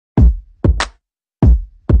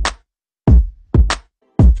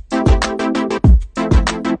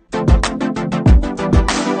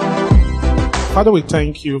Father, we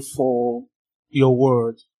thank you for your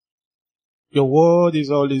word. Your word is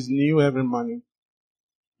always new every morning.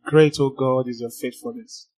 Great, O God, is your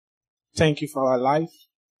faithfulness. Thank you for our life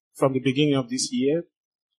from the beginning of this year.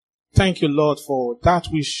 Thank you, Lord, for that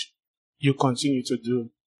which you continue to do.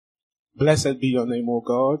 Blessed be your name, O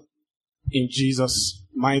God. In Jesus'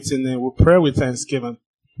 mighty name, we pray with thanksgiving.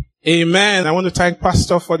 Amen. I want to thank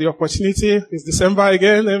Pastor for the opportunity. It's December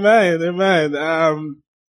again. Amen. Amen.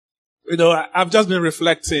 I've just been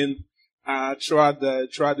reflecting throughout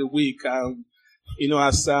the week.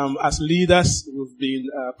 As leaders, we've been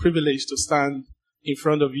privileged to stand in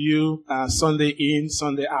front of you Sunday in,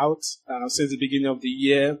 Sunday out since the beginning of the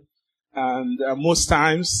year. And most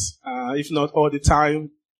times, if not all the time,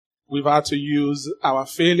 we've had to use our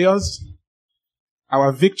failures,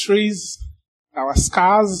 our victories, our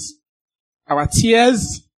scars, our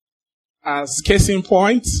tears as case in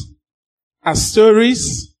point, as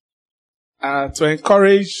stories to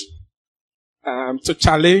encourage, to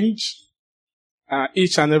challenge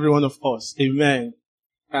each and every one of us. Amen.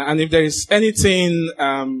 And if there is anything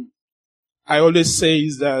I always say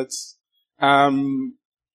is that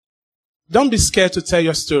don't be scared to tell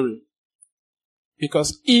your story,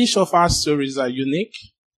 because each of our stories are unique.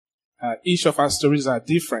 Each of our stories are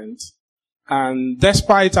different. And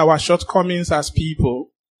despite our shortcomings as people,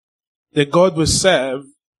 the God we serve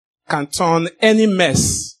can turn any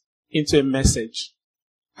mess into a message.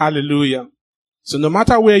 Hallelujah. So no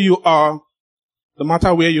matter where you are, no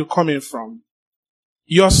matter where you're coming from,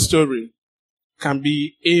 your story can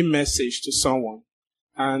be a message to someone.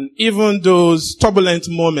 And even those turbulent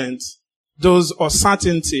moments, those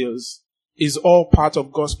uncertainties, is all part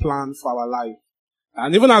of God's plan for our life.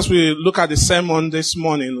 And even as we look at the sermon this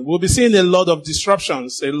morning, we'll be seeing a lot of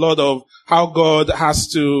disruptions, a lot of how God has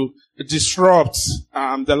to disrupt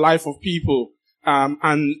the life of people.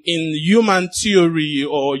 And in human theory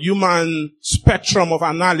or human spectrum of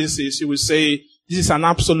analysis, you will say this is an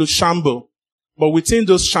absolute shamble. But within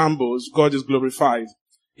those shambles, God is glorified.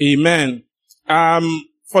 Amen.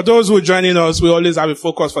 For those who are joining us, we always have a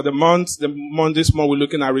focus for the month. This month we're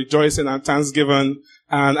looking at rejoicing and thanksgiving.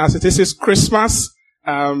 And as it is Christmas,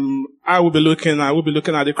 I will be looking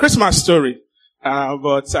at the Christmas story.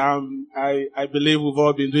 But I believe we've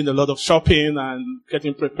all been doing a lot of shopping and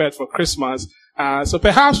getting prepared for Christmas. So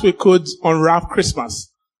perhaps we could unwrap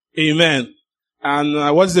Christmas. Amen.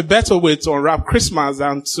 And what's the better way to unwrap Christmas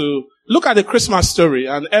than to look at the Christmas story?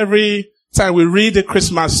 And every time we read the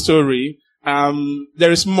Christmas story,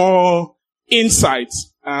 there is more insight.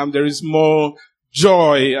 There is more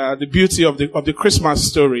joy, the beauty of the Christmas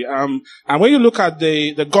story. And when you look at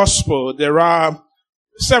the gospel, there are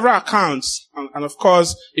several accounts. And of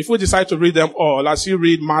course, if we decide to read them all, as you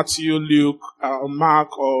read Matthew, Luke,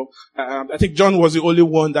 Mark, or I think John was the only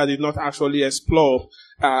one that did not actually explore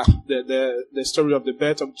the story of the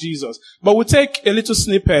birth of Jesus. But we'll take a little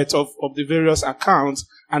snippet of the various accounts,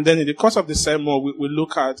 and then in the course of the sermon, we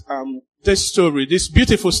look at this story, this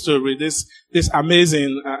beautiful story, this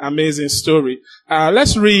amazing story.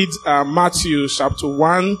 Let's read Matthew chapter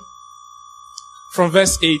 1 from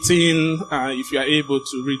verse 18, if you are able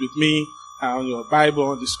to read with me on your Bible,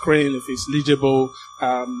 on the screen, if it's legible.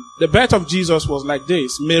 The birth of Jesus was like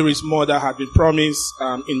this. Mary's mother had been promised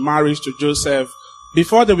in marriage to Joseph.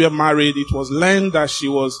 Before they were married, it was learned that she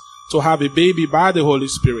was to have a baby by the Holy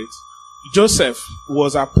Spirit. Joseph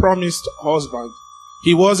was her promised husband.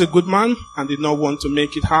 He was a good man and did not want to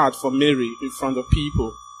make it hard for Mary in front of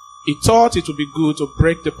people. He thought it would be good to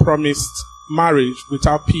break the promised marriage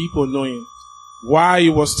without people knowing. While he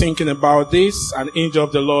was thinking about this, an angel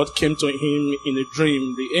of the Lord came to him in a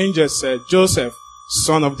dream. The angel said, "Joseph,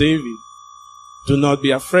 son of David, do not be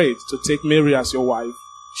afraid to take Mary as your wife.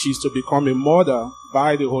 She is to become a mother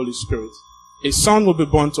by the Holy Spirit. A son will be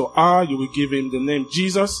born to her. You will give him the name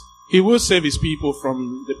Jesus. He will save his people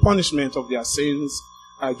from the punishment of their sins."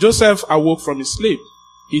 Joseph awoke from his sleep.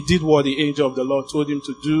 He did what the angel of the Lord told him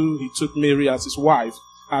to do. He took Mary as his wife.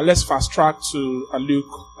 Let's fast track to Luke,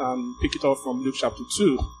 pick it up from Luke chapter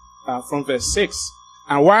 2, from verse 6.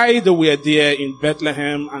 And while they were there in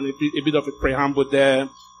Bethlehem, and a bit of a preamble there,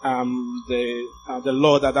 the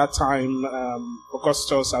Lord at that time,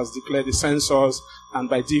 Augustus has declared the census, and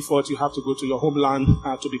by default you have to go to your homeland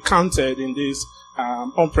to be counted in this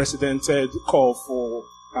unprecedented call for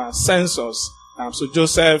census. So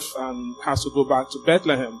Joseph has to go back to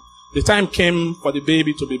Bethlehem. The time came for the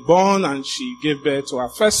baby to be born, and she gave birth to her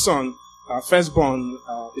firstborn,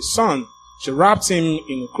 a son. She wrapped him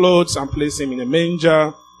in clothes and placed him in a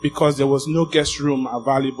manger because there was no guest room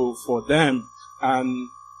available for them. And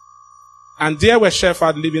And there were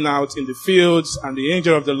shepherds living out in the fields, and the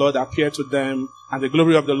angel of the Lord appeared to them, and the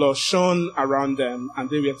glory of the Lord shone around them, and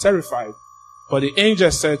they were terrified. But the angel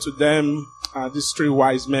said to them, these three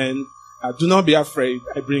wise men, do not be afraid,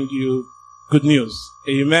 I bring you good news.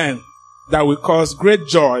 Amen. That will cause great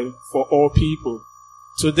joy for all people.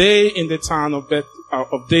 Today in the town of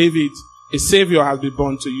David, a Savior has been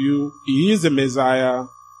born to you. He is the Messiah,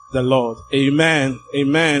 the Lord. Amen.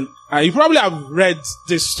 Amen. You probably have read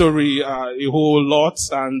this story a whole lot,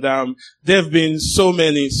 and there have been so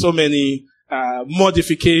many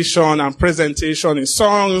modification and presentation in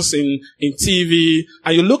songs, in TV,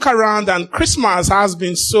 and you look around and Christmas has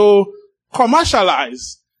been so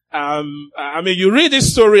commercialized. You read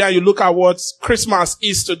this story and you look at what Christmas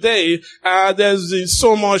is today. There's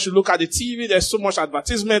so much, you look at the TV, there's so much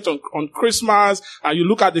advertisement on Christmas, and you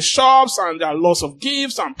look at the shops and there are lots of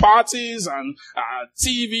gifts and parties and,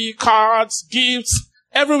 TV, cards, gifts.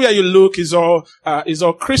 Everywhere you look is all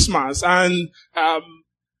Christmas. And,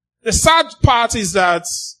 the sad part is that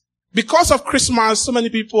because of Christmas, so many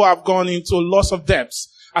people have gone into lots of debts.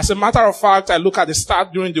 As a matter of fact, I look at the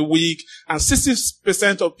stat during the week, and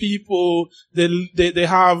 60% of people, they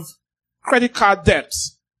have credit card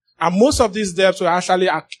debts. And most of these debts were actually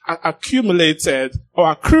accumulated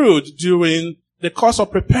or accrued during the course of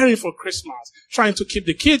preparing for Christmas, trying to keep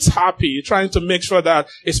the kids happy, trying to make sure that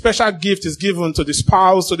a special gift is given to the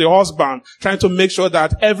spouse, to the husband, trying to make sure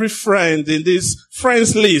that every friend in this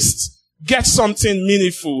friends list get something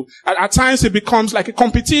meaningful. At times it becomes like a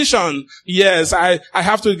competition. Yes, I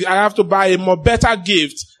have to buy a more better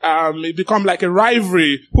gift. It becomes like a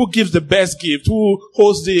rivalry. Who gives the best gift? Who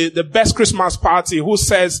hosts the best Christmas party? Who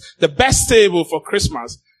sets the best table for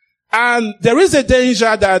Christmas? And there is a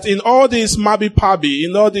danger that in all this mabby-pabby,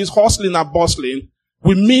 in all this hustling and bustling,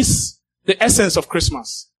 we miss the essence of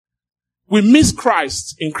Christmas. We miss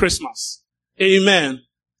Christ in Christmas. Amen.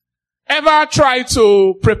 Ever try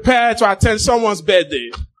to prepare to attend someone's birthday?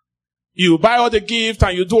 You buy all the gifts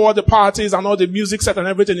and you do all the parties and all the music set and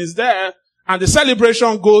everything is there, and the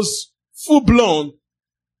celebration goes full blown.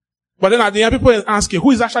 But then at the end, people ask you,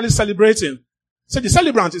 who is actually celebrating? So the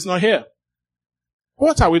celebrant is not here.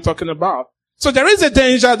 What are we talking about? So there is a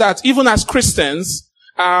danger that even as Christians,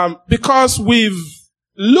 because we've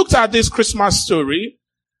looked at this Christmas story,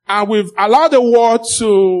 and we've allowed the world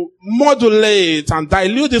to modulate and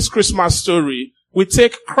dilute this Christmas story, we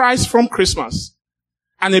take Christ from Christmas.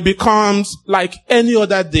 And it becomes like any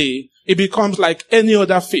other day. It becomes like any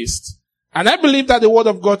other feast. And I believe that the word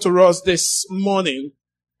of God to us this morning,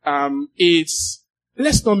 is,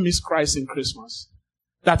 let's not miss Christ in Christmas.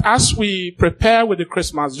 That as we prepare with the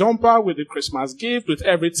Christmas jumper, with the Christmas gift, with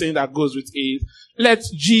everything that goes with it, let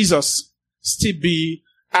Jesus still be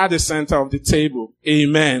at the center of the table.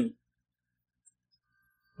 Amen.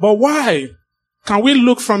 But why can we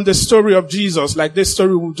look from the story of Jesus, like this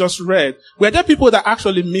story we just read? Were there people that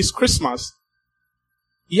actually miss Christmas?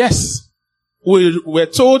 Yes. We were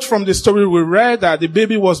told from the story we read that the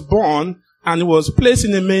baby was born and was placed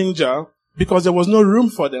in a manger because there was no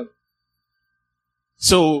room for them.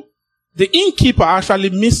 So the innkeeper actually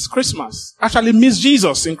missed Christmas, actually missed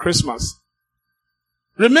Jesus in Christmas.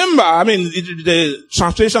 Remember, the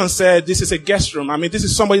translation said this is a guest room. This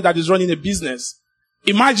is somebody that is running a business.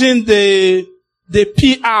 Imagine the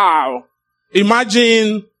PR.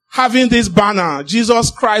 Imagine having this banner, Jesus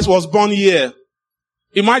Christ was born here.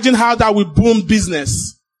 Imagine how that will boom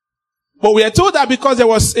business. But we are told that because there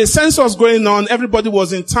was a census going on, everybody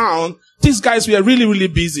was in town, these guys were really, really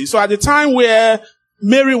busy. So at the time where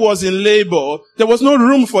Mary was in labor, there was no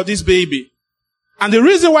room for this baby. And the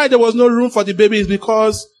reason why there was no room for the baby is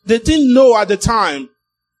because they didn't know at the time.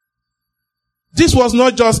 This was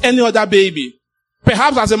not just any other baby.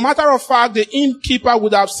 Perhaps as a matter of fact, the innkeeper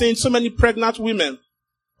would have seen so many pregnant women.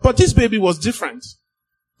 But this baby was different.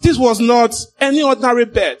 This was not any ordinary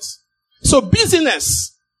birth. So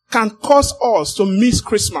busyness can cause us to miss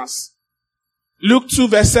Christmas. Luke 2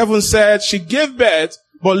 verse 7 said, she gave birth,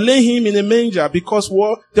 but lay him in a manger because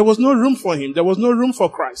there was no room for him. There was no room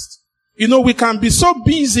for Christ. We can be so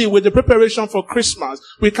busy with the preparation for Christmas.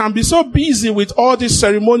 We can be so busy with all this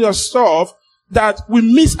ceremonial stuff that we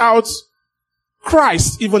miss out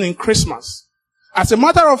Christ even in Christmas. As a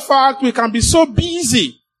matter of fact, we can be so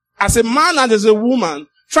busy as a man and as a woman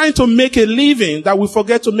trying to make a living that we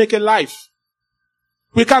forget to make a life.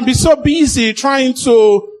 We can be so busy trying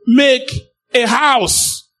to make a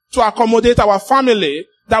house to accommodate our family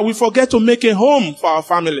that we forget to make a home for our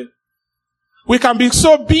family. We can be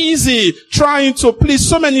so busy trying to please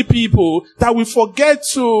so many people that we forget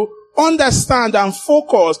to understand and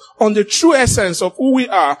focus on the true essence of who we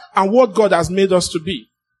are and what God has made us to be.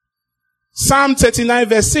 Psalm 39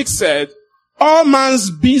 verse 6 said, all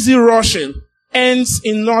man's busy rushing ends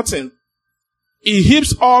in nothing. He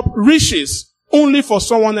heaps up riches only for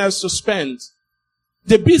someone else to spend.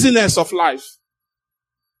 The busyness of life.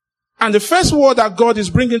 And the first word that God is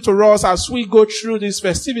bringing to us as we go through this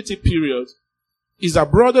festivity period is that,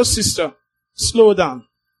 brother, sister, slow down.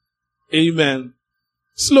 Amen.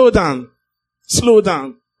 Slow down. Slow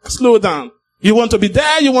down. Slow down. You want to be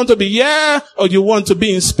there, you want to be here, or you want to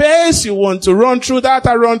be in space, you want to run through that,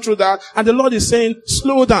 I run through that. And the Lord is saying,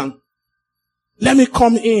 slow down. Let me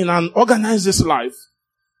come in and organize this life.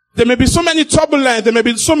 There may be so many turbulence, there may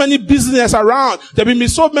be so many business around, there may be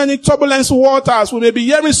so many turbulence waters, we may be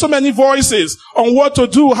hearing so many voices on what to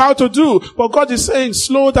do, how to do. But God is saying,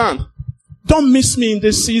 slow down. Don't miss me in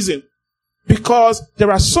this season. Because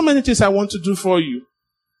there are so many things I want to do for you.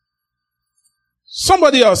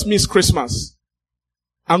 Somebody else missed Christmas.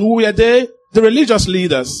 And who were they? The religious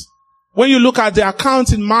leaders. When you look at the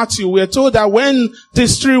account in Matthew, we are told that when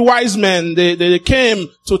these three wise men, they came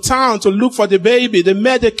to town to look for the baby, they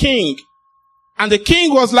met the king. And the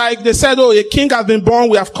king was like, they said, oh, a king has been born,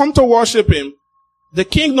 we have come to worship him. The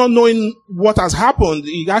king, not knowing what has happened,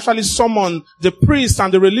 he actually summoned the priests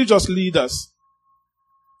and the religious leaders.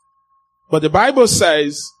 But the Bible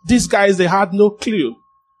says, these guys, they had no clue.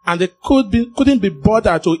 And they couldn't be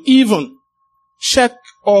bothered to even check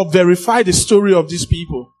or verify the story of these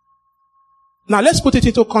people. Now let's put it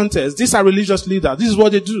into context. These are religious leaders. This is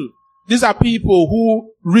what they do. These are people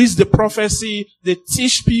who read the prophecy. They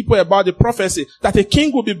teach people about the prophecy that a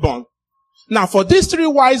king will be born. Now for these three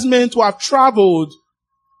wise men to have traveled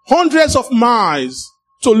hundreds of miles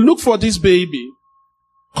to look for this baby,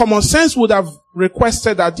 common sense would have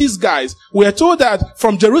requested that these guys, we are told that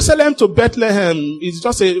from Jerusalem to Bethlehem is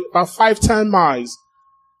just about 5-10 miles.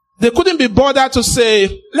 They couldn't be bothered to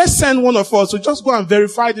say, let's send one of us to just go and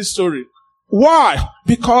verify this story. Why?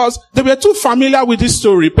 Because they were too familiar with this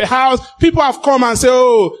story. Perhaps people have come and say,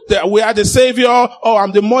 oh, we are the Savior, oh,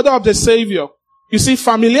 I'm the mother of the Savior. You see,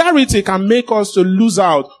 familiarity can make us to lose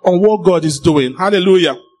out on what God is doing.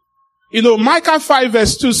 Hallelujah. You know, Micah 5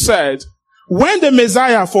 verse 2 said, when the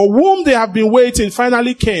Messiah for whom they have been waiting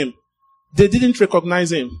finally came, they didn't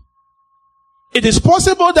recognize him. It is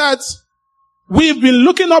possible that we've been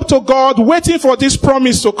looking up to God, waiting for this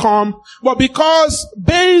promise to come, but because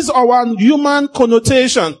based on our human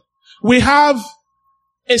connotation, we have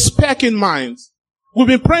a speck in mind. We've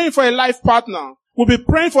been praying for a life partner. We've been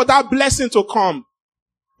praying for that blessing to come.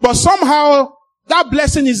 But somehow, that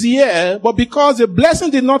blessing is here, but because the blessing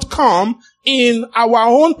did not come in our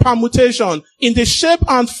own permutation, in the shape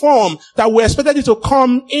and form that we expected it to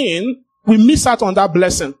come in, we miss out on that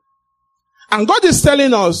blessing. And God is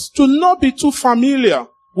telling us to not be too familiar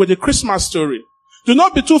with the Christmas story. Do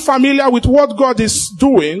not be too familiar with what God is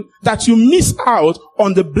doing that you miss out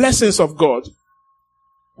on the blessings of God.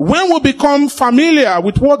 When we become familiar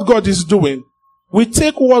with what God is doing, we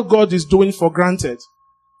take what God is doing for granted.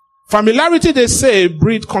 Familiarity, they say,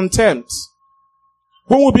 breeds contempt.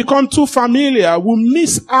 When we become too familiar, we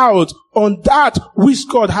miss out on that which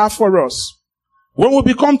God has for us. When we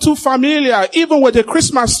become too familiar, even with the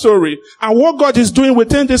Christmas story and what God is doing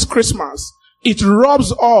within this Christmas, it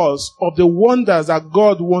robs us of the wonders that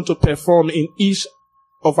God wants to perform in each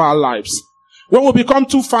of our lives. When we become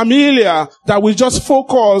too familiar that we just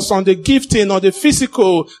focus on the gifting or the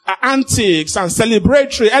physical antics and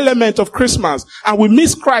celebratory element of Christmas and we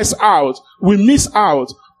miss Christ out, we miss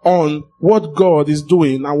out on what God is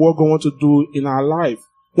doing and what God wants to do in our life.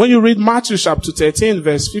 When you read Matthew chapter 13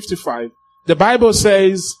 verse 55, the Bible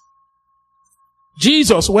says,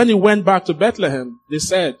 Jesus, when he went back to Bethlehem, they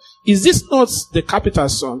said, is this not the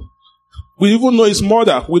carpenter's son? We even know his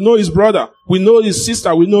mother. We know his brother. We know his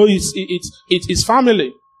sister. We know his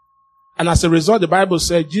family. And as a result, the Bible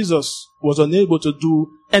said Jesus was unable to do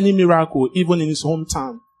any miracle, even in his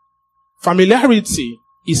hometown. Familiarity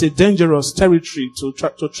is a dangerous territory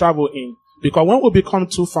to travel in. Because when we become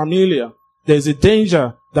too familiar, there is a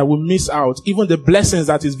danger that we miss out, even the blessings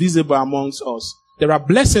that is visible amongst us. There are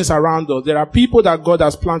blessings around us. There are people that God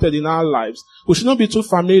has planted in our lives. We should not be too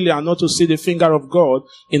familiar not to see the finger of God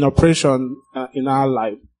in operation in our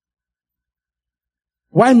life.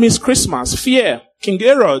 Why miss Christmas? Fear. King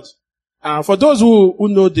Herod. For those who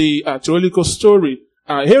know the theological story,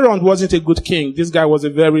 Herod wasn't a good king. This guy was a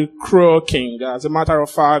very cruel king. As a matter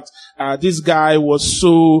of fact, this guy was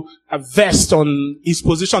so versed on his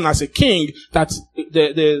position as a king that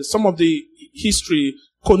some of the history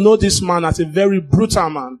connote this man as a very brutal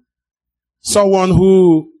man. Someone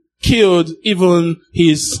who killed even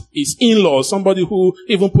his in-laws, somebody who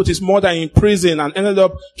even put his mother in prison and ended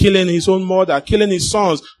up killing his own mother, killing his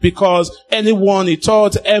sons, because he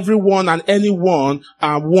thought everyone and anyone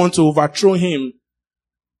want to overthrow him.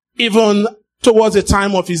 Even towards the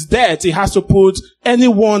time of his death, he has to put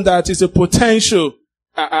anyone that is a potential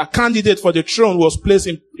candidate for the throne was placed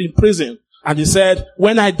in prison. And he said,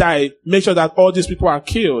 when I die, make sure that all these people are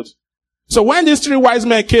killed. So when these 3 wise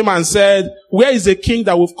men came and said, where is the king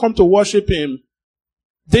that will come to worship him?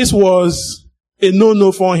 This was a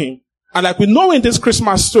no-no for him. And like we know in this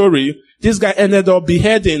Christmas story, this guy ended up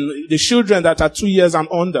beheading the children that are 2 years and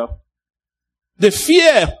under. The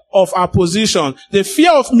fear of our position, the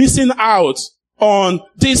fear of missing out on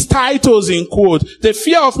these titles in quote, the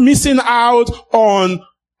fear of missing out on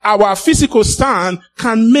our physical stand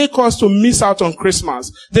can make us to miss out on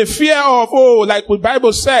Christmas. The fear of, like the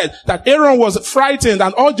Bible said, that Aaron was frightened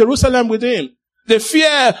and all Jerusalem with him. The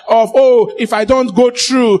fear of, if I don't go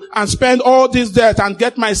through and spend all this debt and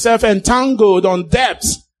get myself entangled on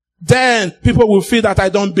debts, then people will feel that I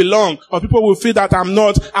don't belong, or people will feel that I'm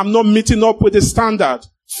not meeting up with the standard.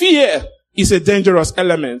 Fear is a dangerous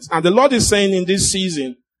element. And the Lord is saying in this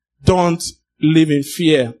season, don't live in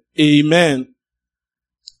fear. Amen.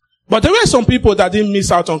 But there were some people that didn't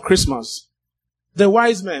miss out on Christmas. The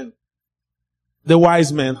wise men. The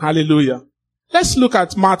wise men. Hallelujah. Let's look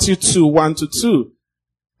at Matthew 2,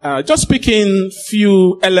 1-2. Just picking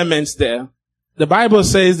few elements there. The Bible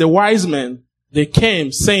says the wise men, they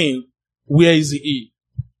came saying, where is he?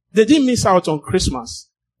 They didn't miss out on Christmas.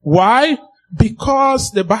 Why?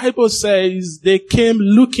 Because the Bible says they came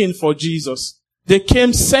looking for Jesus. They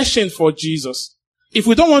came searching for Jesus. If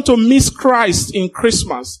we don't want to miss Christ in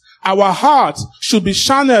Christmas, our heart should be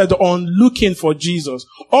channeled on looking for Jesus.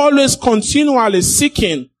 Always continually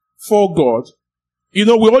seeking for God. You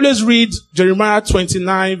know, we always read Jeremiah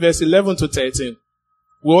 29 verse 11-13.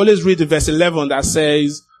 We always read the verse 11 that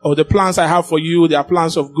says, the plans I have for you, they are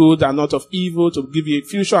plans of good and not of evil, to give you a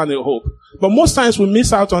future and a hope. But most times we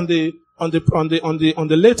miss out on the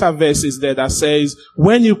later verses there that says,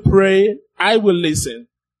 when you pray, I will listen.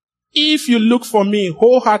 If you look for me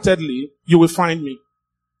wholeheartedly, you will find me.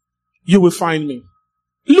 You will find me.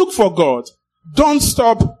 Look for God. Don't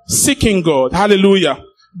stop seeking God. Hallelujah.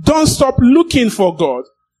 Don't stop looking for God.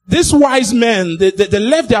 These wise men, they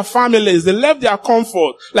left their families, they left their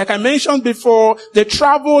comfort. Like I mentioned before, they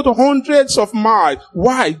traveled hundreds of miles.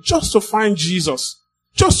 Why? Just to find Jesus.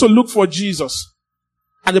 Just to look for Jesus.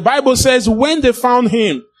 And the Bible says when they found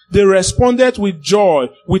him, they responded with joy,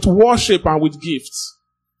 with worship, and with gifts.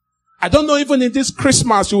 I don't know, even in this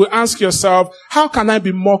Christmas, you will ask yourself, how can I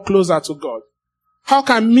be more closer to God? How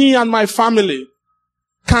can me and my family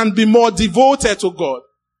can be more devoted to God?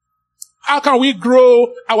 How can we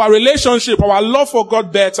grow our relationship, our love for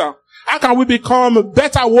God better? How can we become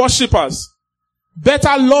better worshipers,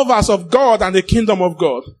 better lovers of God and the kingdom of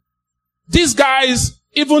God? These guys,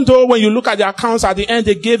 even though when you look at the accounts at the end,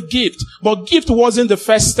 they gave gift, but gift wasn't the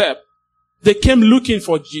first step. They came looking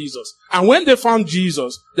for Jesus. And when they found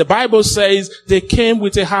Jesus, the Bible says they came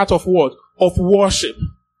with a heart of what? Of worship.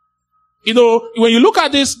 You know, when you look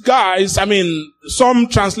at these guys, I mean, some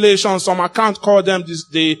translations, some accounts call them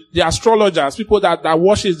the astrologers, people that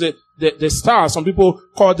worship the stars. Some people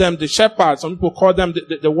call them the shepherds. Some people call them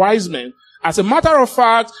the wise men. As a matter of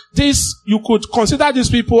fact, you could consider these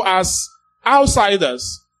people as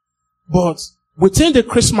outsiders. But within the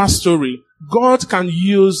Christmas story, God can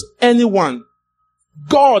use anyone.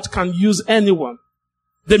 God can use anyone.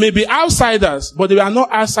 They may be outsiders, but they are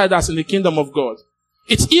not outsiders in the kingdom of God.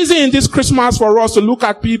 It's easy in this Christmas for us to look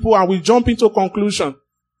at people and we jump into conclusion.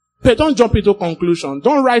 But don't jump into conclusion.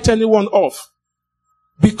 Don't write anyone off.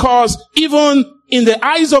 Because even in the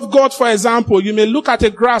eyes of God, for example, you may look at a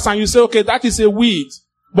grass and you say, okay, that is a weed.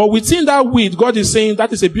 But within that weed, God is saying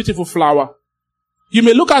that is a beautiful flower. You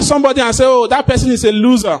may look at somebody and say, oh, that person is a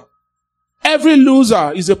loser. Every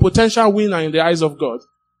loser is a potential winner in the eyes of God.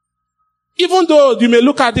 Even though you may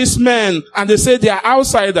look at these men and they say they are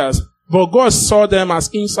outsiders, but God saw them as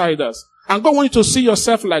insiders. And God wants you to see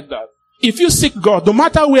yourself like that. If you seek God, no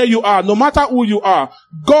matter where you are, no matter who you are,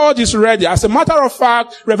 God is ready. As a matter of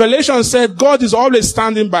fact, Revelation said God is always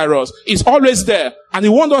standing by us. He's always there. And He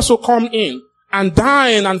wants us to come in and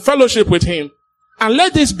dine and fellowship with Him. And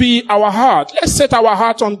let this be our heart. Let's set our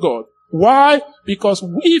heart on God. Why? Because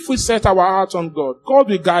if we set our heart on God, God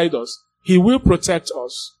will guide us. He will protect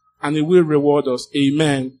us. And He will reward us.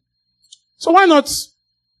 Amen. So why not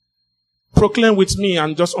proclaim with me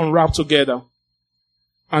and just unwrap together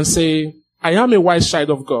and say, I am a wise child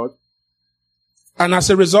of God. And as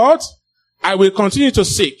a result, I will continue to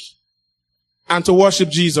seek. and to worship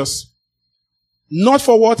Jesus. Not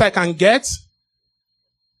for what I can get,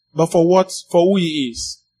 but for who he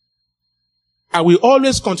is. I will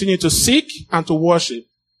always continue to seek and to worship.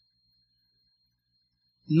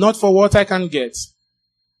 Not for what I can get,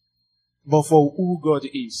 but for who God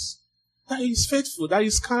is. That he is faithful, that he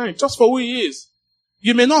is kind, just for who he is.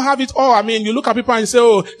 You may not have it all. I mean, you look at people and say,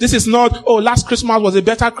 last Christmas was a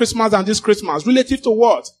better Christmas than this Christmas. Relative to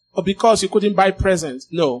what? Or because you couldn't buy presents?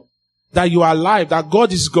 No. That you are alive, that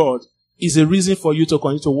God is God, is a reason for you to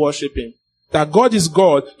continue to worship him. That God is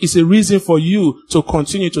God is a reason for you to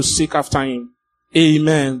continue to seek after him.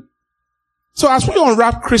 Amen. So as we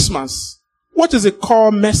unwrap Christmas, what is the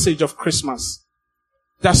core message of Christmas?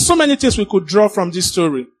 There are so many things we could draw from this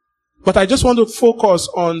story. But I just want to focus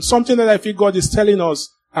on something that I feel God is telling us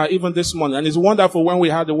even this morning. And it's wonderful when we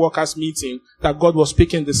had the workers' meeting that God was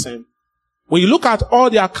speaking the same. When you look at all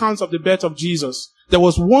the accounts of the birth of Jesus, there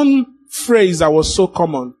was one phrase that was so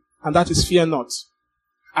common, and that is fear not.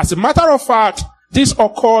 As a matter of fact, this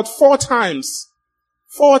occurred 4 times.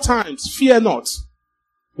 4 times, fear not.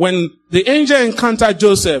 When the angel encountered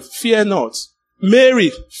Joseph, fear not.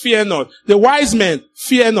 Mary, fear not. The wise men,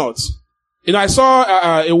 fear not. You know, I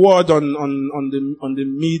saw a word on the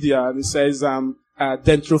media, and it says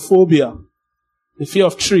dentrophobia, the fear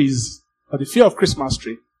of trees, or the fear of Christmas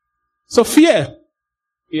tree. So fear,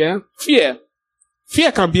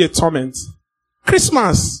 fear can be a torment.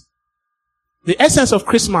 Christmas, the essence of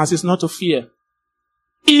Christmas is not to fear.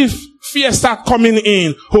 If fear start coming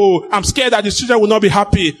in, I'm scared that the children will not be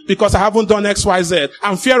happy because I haven't done X, Y, Z.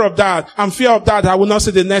 I'm fear of that. I will not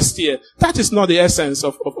see the next year. That is not the essence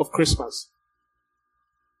of Christmas.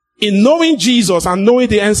 In knowing Jesus and knowing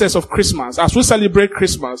the essence of Christmas, as we celebrate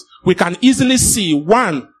Christmas, we can easily see,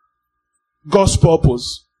 1, God's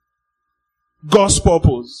purpose. God's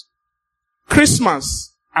purpose.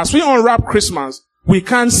 Christmas, as we unwrap Christmas, we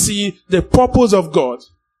can see the purpose of God.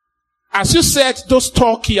 As you set those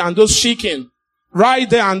turkey and those chicken right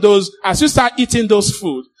there and as you start eating those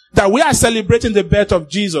food, that we are celebrating the birth of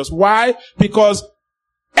Jesus. Why? Because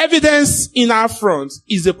evidence in our front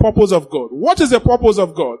is the purpose of God. What is the purpose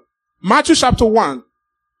of God? Matthew chapter 1.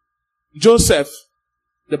 Joseph,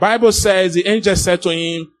 the Bible says the angel said to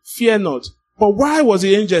him, fear not. But why was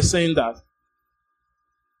the angel saying that?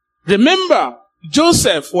 Remember,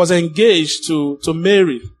 Joseph was engaged to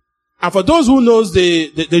Mary. And for those who knows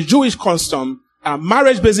the Jewish custom,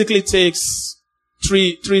 marriage basically takes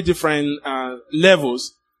three different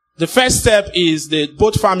levels. The first step is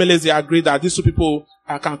both families, they agree that these 2 people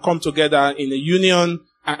can come together in a union.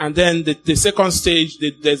 And then the second stage,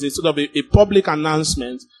 there's a sort of a public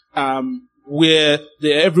announcement, where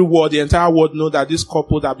the entire world know that this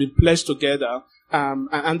couple have been pledged together.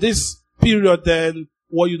 And this period then,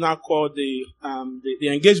 what you now call the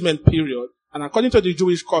engagement period. And according to the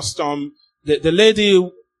Jewish custom, the lady,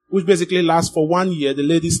 which basically lasts for 1 year, the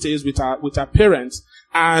lady stays with her parents.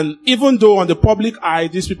 And even though on the public eye,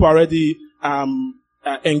 these people are already,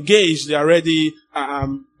 engaged, they're already,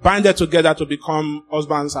 binded together to become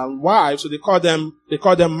husbands and wives. So they call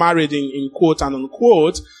them married in quote and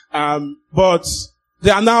unquote. But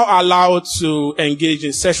they are now allowed to engage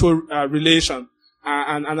in sexual, relation.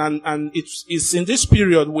 And it's in this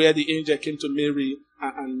period where the angel came to Mary,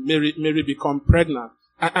 and Mary become pregnant.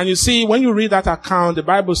 And you see, when you read that account, the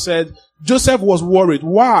Bible said Joseph was worried.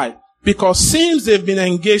 Why? Because since they've been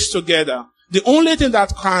engaged together, the only thing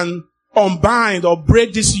that can unbind or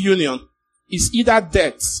break this union is either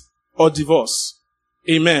death or divorce.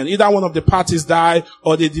 Amen. Either one of the parties die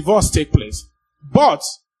or the divorce take place. But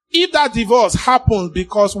if that divorce happens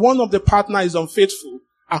because one of the partner is unfaithful,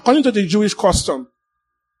 according to the Jewish custom,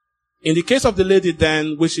 in the case of the lady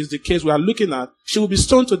then, which is the case we are looking at, she will be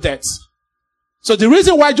stoned to death. So the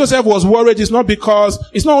reason why Joseph was worried is not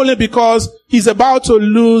only because he's about to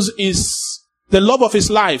lose the love of his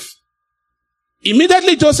life.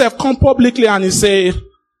 Immediately Joseph come publicly and he say,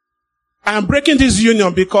 I am breaking this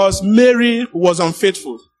union because Mary was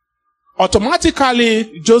unfaithful.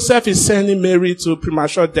 Automatically, Joseph is sending Mary to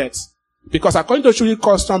premature death. Because according to Jewish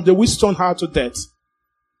custom, they will stone her to death.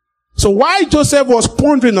 So while Joseph was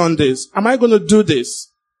pondering on this, am I going to do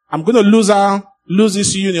this? I'm going to lose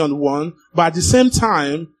this union, one, but at the same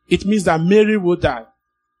time, it means that Mary will die.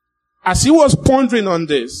 As he was pondering on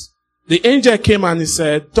this, the angel came and he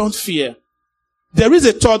said, don't fear. There is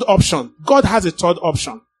a third option. God has a third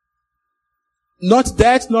option. Not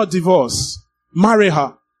death, not divorce. Marry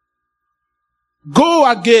her. Go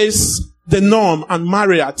against the norm and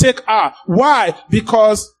marry her. Take her. Why?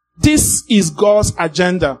 Because this is God's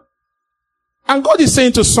agenda. And God is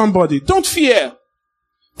saying to somebody, don't fear.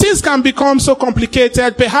 Things can become so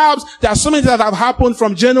complicated. Perhaps there are so many that have happened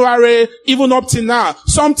from January even up to now.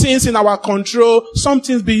 Some things in our control, some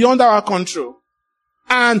things beyond our control.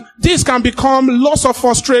 And this can become lots of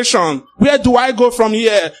frustration. Where do I go from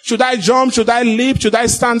here? Should I jump? Should I leap? Should I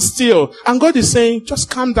stand still? And God is saying, just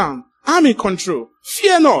calm down. I'm in control.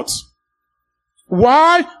 Fear not.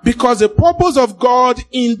 Why? Because the purpose of God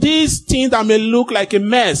in this thing that may look like a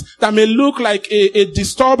mess, that may look like a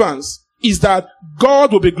disturbance, is that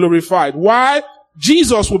God will be glorified. Why?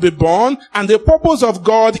 Jesus will be born, and the purpose of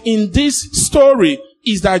God in this story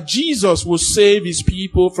is that Jesus will save his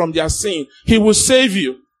people from their sin. He will save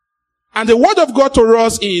you. And the word of God to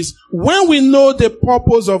us is, when we know the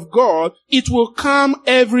purpose of God, it will calm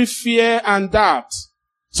every fear and doubt.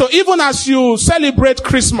 So even as you celebrate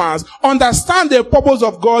Christmas, understand the purpose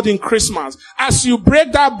of God in Christmas. As you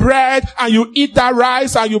break that bread and you eat that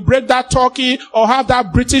rice and you break that turkey or have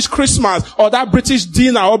that British Christmas or that British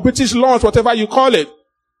dinner or British lunch, whatever you call it,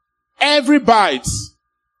 every bite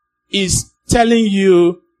is telling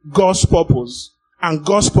you God's purpose. And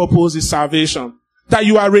God's purpose is salvation. That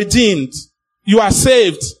you are redeemed. You are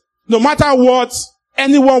saved. No matter what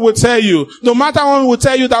anyone will tell you, no matter one will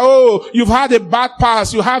tell you that, oh, you've had a bad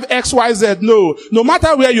past, you have X, Y, Z. No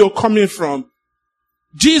matter where you're coming from,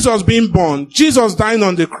 Jesus being born, Jesus dying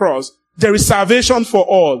on the cross, there is salvation for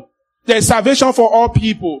all. There is salvation for all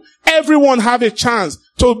people. Everyone have a chance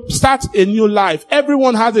to start a new life.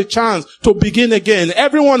 Everyone has a chance to begin again.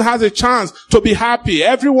 Everyone has a chance to be happy.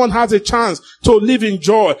 Everyone has a chance to live in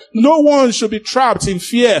joy. No one should be trapped in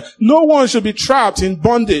fear. No one should be trapped in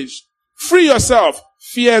bondage. Free yourself.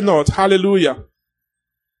 Fear not. Hallelujah.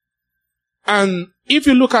 And if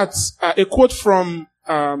you look at a quote from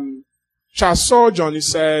Charles Spurgeon, he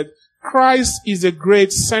said, Christ is a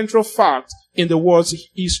great central fact in the world's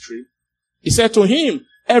history. He said, to him,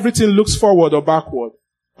 everything looks forward or backward.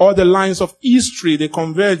 All the lines of history, they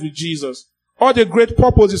converge with Jesus. All the great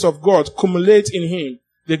purposes of God culminate in him.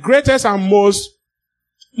 The greatest and most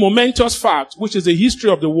momentous fact, which is the history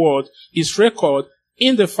of the world, is recorded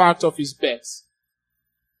in the fact of his birth.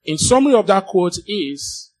 In summary of that quote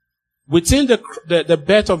is, within the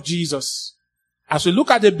birth of Jesus, as we look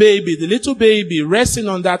at the baby, the little baby resting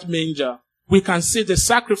on that manger, we can see the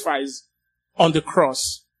sacrifice on the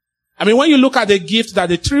cross. I mean, when you look at the gift that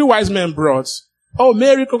the 3 wise men brought, oh,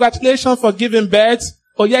 Mary, congratulations for giving birth.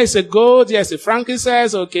 Oh, yeah, it's a gold. Yes, a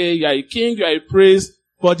frankincense. Okay, you are a king, you are a priest.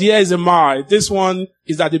 But here is a mar. This one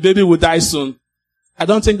is that the baby will die soon. I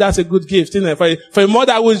don't think that's a good gift, isn't it? For a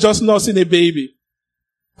mother who is just nursing a baby.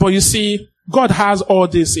 But you see, God has all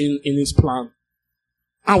this in his plan.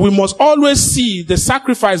 And we must always see the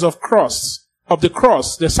sacrifice of the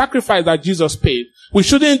cross, the sacrifice that Jesus paid. We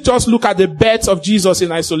shouldn't just look at the birth of Jesus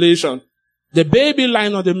in isolation. The baby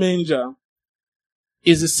lying on the manger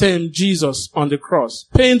is the same Jesus on the cross,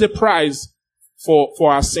 paying the price for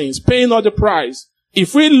our sins, paying all the price.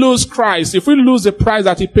 If we lose Christ, if we lose the price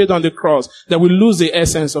that he paid on the cross, then we lose the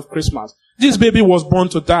essence of Christmas. This baby was born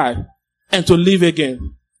to die and to live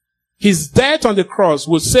again. His death on the cross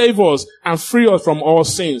will save us and free us from all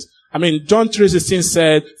sins. I mean, John 3:16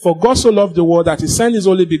 said, for God so loved the world that he sent his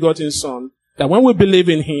only begotten son, that when we believe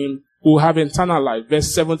in him, we will have eternal life.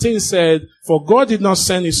 Verse 17 said, for God did not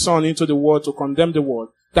send his son into the world to condemn the world,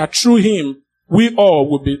 that through him, we all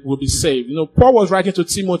will be saved. You know, Paul was writing to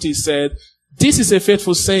Timothy, he said, this is a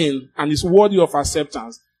faithful saying and is worthy of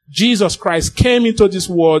acceptance. Jesus Christ came into this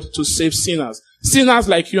world to save sinners. Sinners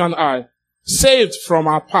like you and I. Saved from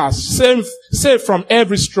our past. Saved from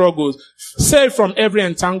every struggle. Saved from every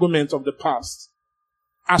entanglement of the past.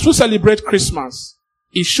 As we celebrate Christmas,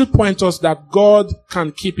 it should point us that God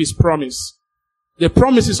can keep his promise. The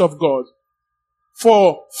promises of God.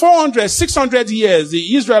 For 400, 600 years,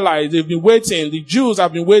 the Israelites, they've been waiting, the Jews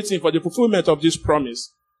have been waiting for the fulfillment of this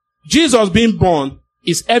promise. Jesus being born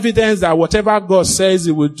is evidence that whatever God says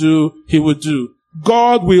he will do, he will do.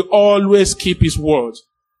 God will always keep his word.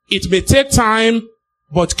 It may take time,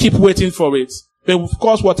 but keep waiting for it. But of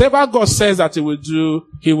course, whatever God says that he will do,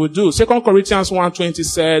 he will do. 2 Corinthians 1:20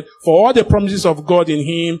 said, for all the promises of God in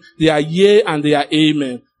him, they are yea and they are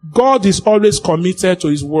amen. God is always committed to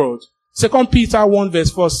his word. 2 Peter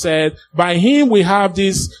 1:4 said, by him we have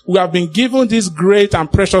been given these great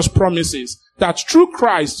and precious promises, that through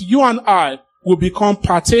Christ, you and I will become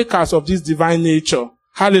partakers of this divine nature.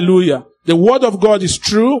 Hallelujah. The word of God is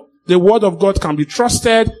true. The word of God can be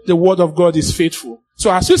trusted. The word of God is faithful.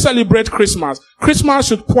 So as you celebrate Christmas, Christmas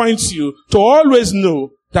should point you to always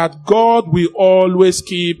know that God will always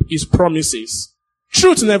keep his promises.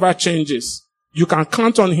 Truth never changes. You can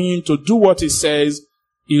count on him to do what he says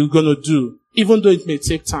he's going to do, even though it may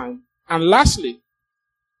take time. And lastly,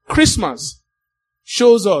 Christmas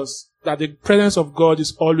shows us that the presence of God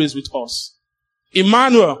is always with us.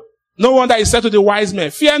 Emmanuel, no wonder he said to the wise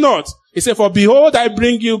men, fear not. He said, for behold, I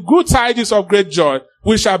bring you good tidings of great joy,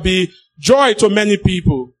 which shall be joy to many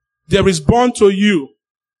people. There is born to you.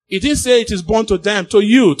 He didn't say it is born to them, to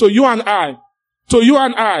you and I. To you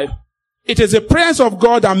and I. It is the presence of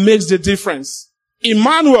God that makes the difference.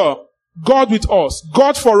 Emmanuel, God with us,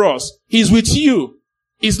 God for us. He's with you.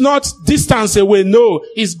 He's not distance away. No,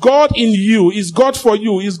 He's God in you. He's God for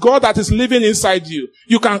you. He's God that is living inside you.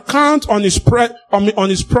 You can count on His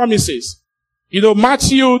promises. You know,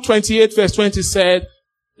 Matthew 28 verse 20 said,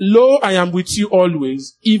 lo, I am with you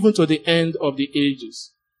always, even to the end of the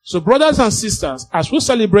ages. So brothers and sisters, as we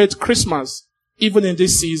celebrate Christmas, even in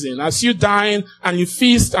this season, as you dine and you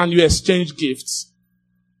feast and you exchange gifts,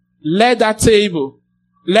 let that table,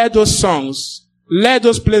 let those songs, let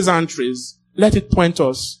those pleasantries, let it point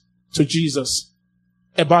us to Jesus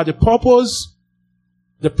about the purpose,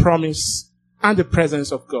 the promise, and the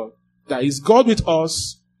presence of God. That is God with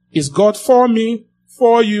us, is God for me,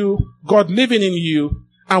 for you, God living in you,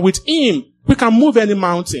 and with Him, we can move any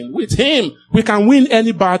mountain. With Him, we can win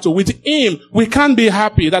any battle. With Him, we can be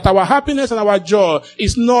happy. That our happiness and our joy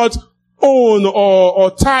is not owned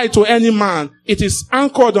or tied to any man. It is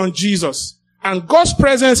anchored on Jesus. And God's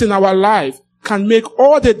presence in our life can make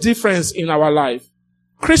all the difference in our life.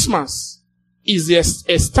 Christmas is the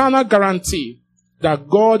external guarantee that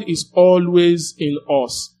God is always in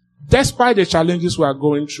us, despite the challenges we are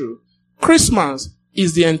going through. Christmas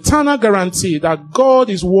is the internal guarantee that God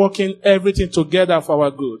is working everything together for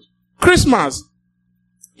our good. Christmas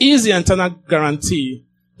is the internal guarantee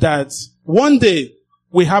that one day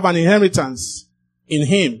we have an inheritance in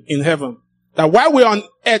Him, in heaven. That while we're on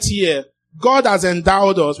earth here, God has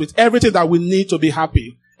endowed us with everything that we need to be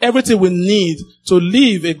happy. Everything we need to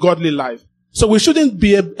live a godly life. So we shouldn't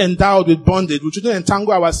be endowed with bondage. We shouldn't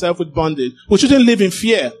entangle ourselves with bondage. We shouldn't live in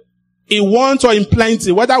fear. In want or in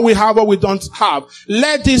plenty, whether we have or we don't have.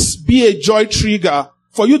 Let this be a joy trigger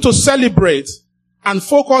for you to celebrate and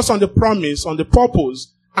focus on the promise, on the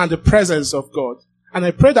purpose, and the presence of God. And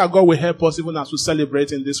I pray that God will help us even as we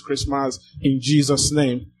celebrate in this Christmas in Jesus'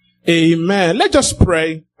 name. Amen. Let's just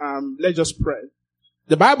pray. Let's just pray.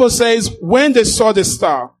 The Bible says, when they saw the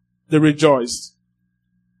star, they rejoiced,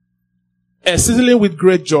 exceedingly with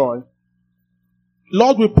great joy.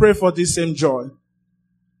 Lord, we pray for this same joy.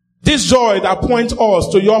 This joy that points us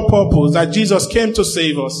to your purpose, that Jesus came to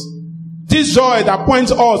save us. This joy that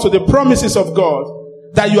points us to the promises of God,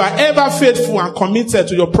 that you are ever faithful and committed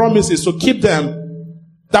to your promises to keep them.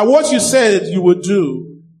 That what you said you would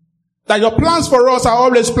do. That your plans for us are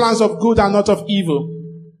always plans of good and not of evil.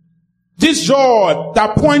 This joy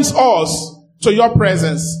that points us to your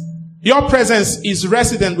presence. Your presence is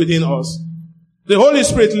resident within us. The Holy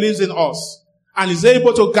Spirit lives in us and is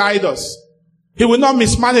able to guide us. He will not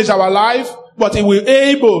mismanage our life, but He will be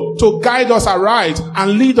able to guide us aright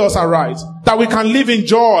and lead us aright. That we can live in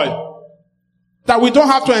joy. That we don't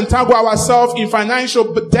have to entangle ourselves in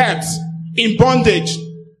financial debts, in bondage,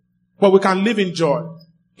 but we can live in joy.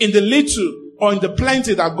 In the little or in the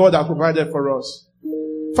plenty that God has provided for us.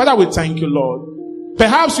 Father, we thank you, Lord.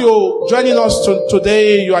 Perhaps you're joining us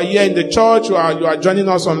today, you are here in the church, you are joining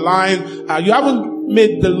us online, you haven't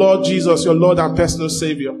made the Lord Jesus your Lord and personal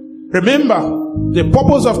Savior. Remember, the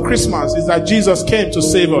purpose of Christmas is that Jesus came to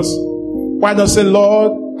save us. Why not say,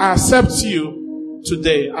 Lord, I accept you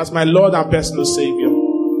today as my Lord and personal Savior.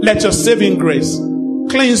 Let your saving grace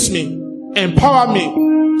cleanse me, empower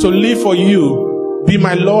me to live for you, be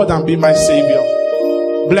my Lord and be my Savior.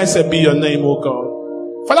 Blessed be your name, O God.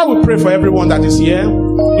 Father, we pray for everyone that is here.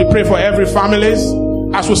 We pray for every family.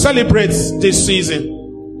 As we celebrate this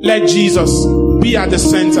season, let Jesus be at the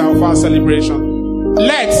center of our celebration.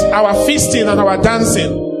 Let our feasting and our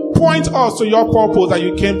dancing point us to your purpose that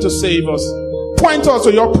you came to save us. Point us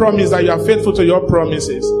to your promise that you are faithful to your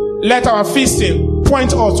promises. Let our feasting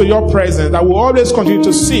point us to your presence that we always continue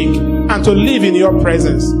to seek and to live in your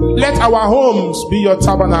presence. Let our homes be your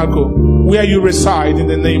tabernacle where you reside in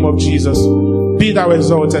the name of Jesus. Be thou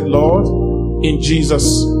exalted, Lord. In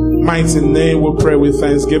Jesus' mighty name we pray with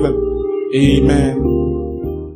thanksgiving. Amen.